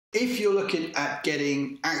If you're looking at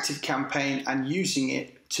getting ActiveCampaign and using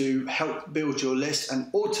it to help build your list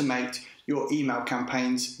and automate your email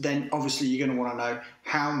campaigns, then obviously you're going to want to know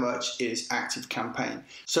how much is ActiveCampaign.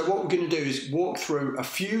 So what we're going to do is walk through a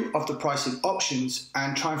few of the pricing options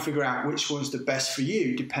and try and figure out which one's the best for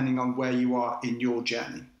you depending on where you are in your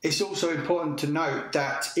journey. It's also important to note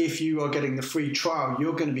that if you are getting the free trial,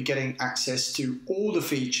 you're going to be getting access to all the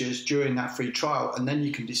features during that free trial, and then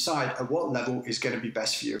you can decide at what level is going to be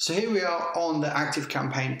best for you. So here we are on the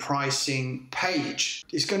ActiveCampaign pricing page.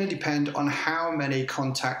 It's going to depend on how many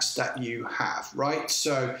contacts that you have, right?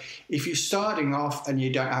 So if you're starting off and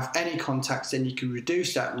you don't have any contacts, then you can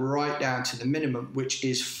reduce that right down to the minimum, which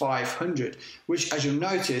is 500, which, as you'll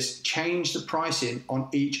notice, change the pricing on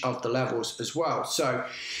each of the levels as well. So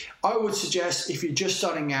I would suggest, if you're just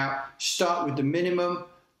starting out, start with the minimum,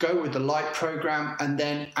 go with the light program, and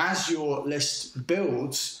then as your list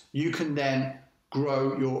builds, you can then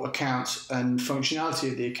grow your accounts and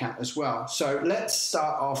functionality of the account as well. So let's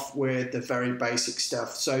start off with the very basic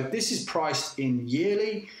stuff. So this is priced in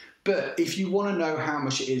yearly, but if you want to know how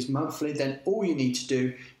much it is monthly, then all you need to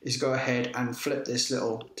do is go ahead and flip this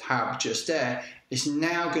little tab just there. It's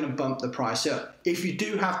now going to bump the price up. If you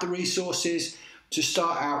do have the resources to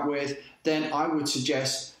start out with, then I would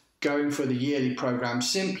suggest going for the yearly program,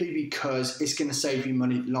 simply because it's going to save you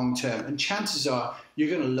money long term. And chances are you're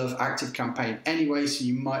going to love ActiveCampaign anyway, so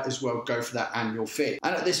you might as well go for that annual fee.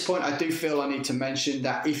 And at this point, I do feel I need to mention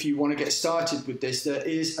that if you want to get started with this, there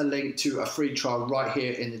is a link to a free trial right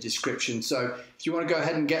here in the description. So if you want to go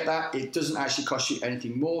ahead and get that, it doesn't actually cost you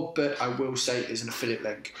anything more, but I will say it's an affiliate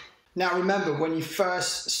link. Now remember, when you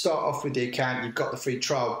first start off with the account, you've got the free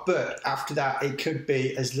trial, but after that, it could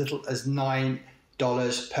be as little as $9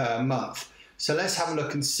 per month. So let's have a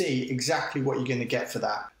look and see exactly what you're going to get for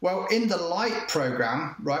that. Well, in the light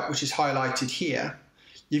program, right, which is highlighted here,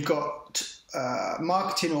 you've got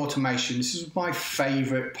marketing automation. This is my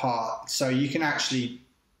favorite part. So you can actually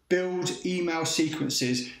build email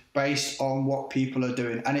sequences based on what people are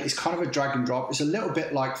doing, and it's kind of a drag and drop. It's a little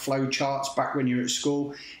bit like flow charts back when you were at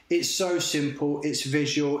school. It's so simple, it's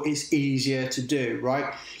visual, it's easier to do,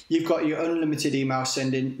 right? You've got your unlimited email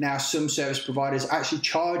sending. Now some service providers actually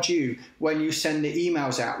charge you when you send the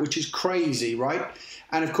emails out, which is crazy, right?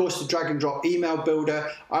 And of course the drag and drop email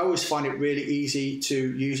builder, I always find it really easy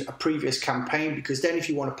to use a previous campaign, because then if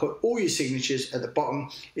you want to put all your signatures at the bottom,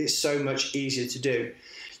 it's so much easier to do.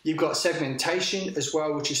 You've got segmentation as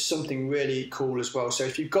well, which is something really cool as well. So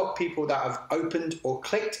if you've got people that have opened or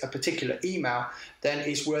clicked a particular email, then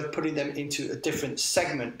it's worth putting them into a different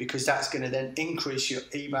segment, because that's going to then increase your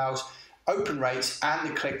emails open rates and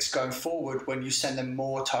the clicks going forward when you send them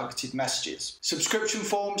more targeted messages. Subscription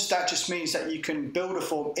forms, that just means that you can build a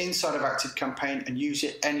form inside of ActiveCampaign and use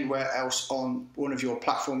it anywhere else on one of your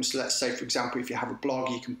platforms. So let's say, for example, if you have a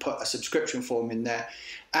blog, you can put a subscription form in there.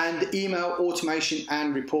 And email automation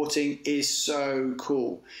and reporting is so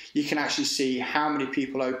cool. You can actually see how many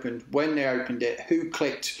people opened, when they opened it, who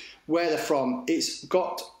clicked, where they're from. It's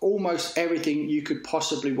got almost everything you could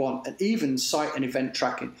possibly want, and even site and event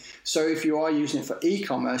tracking. So if you are using it for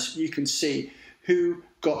e-commerce, you can see who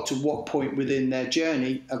got to what point within their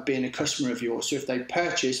journey of being a customer of yours. So if they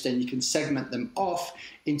purchased, then you can segment them off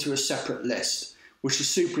into a separate list, which is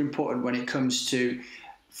super important when it comes to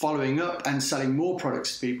following up and selling more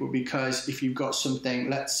products to people. Because if you've got something,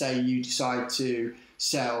 let's say you decide to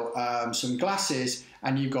sell some glasses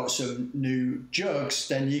and you've got some new jugs,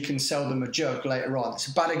 then you can sell them a jug later on. It's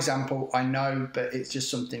a bad example, I know, but it's just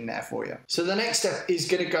something there for you. So the next step is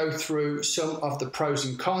going to go through some of the pros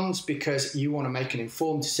and cons, because you want to make an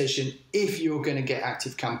informed decision if you're going to get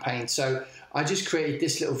ActiveCampaign. So I just created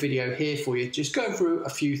this little video here for you, just going through a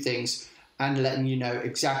few things and letting you know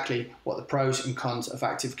exactly what the pros and cons of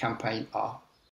ActiveCampaign are.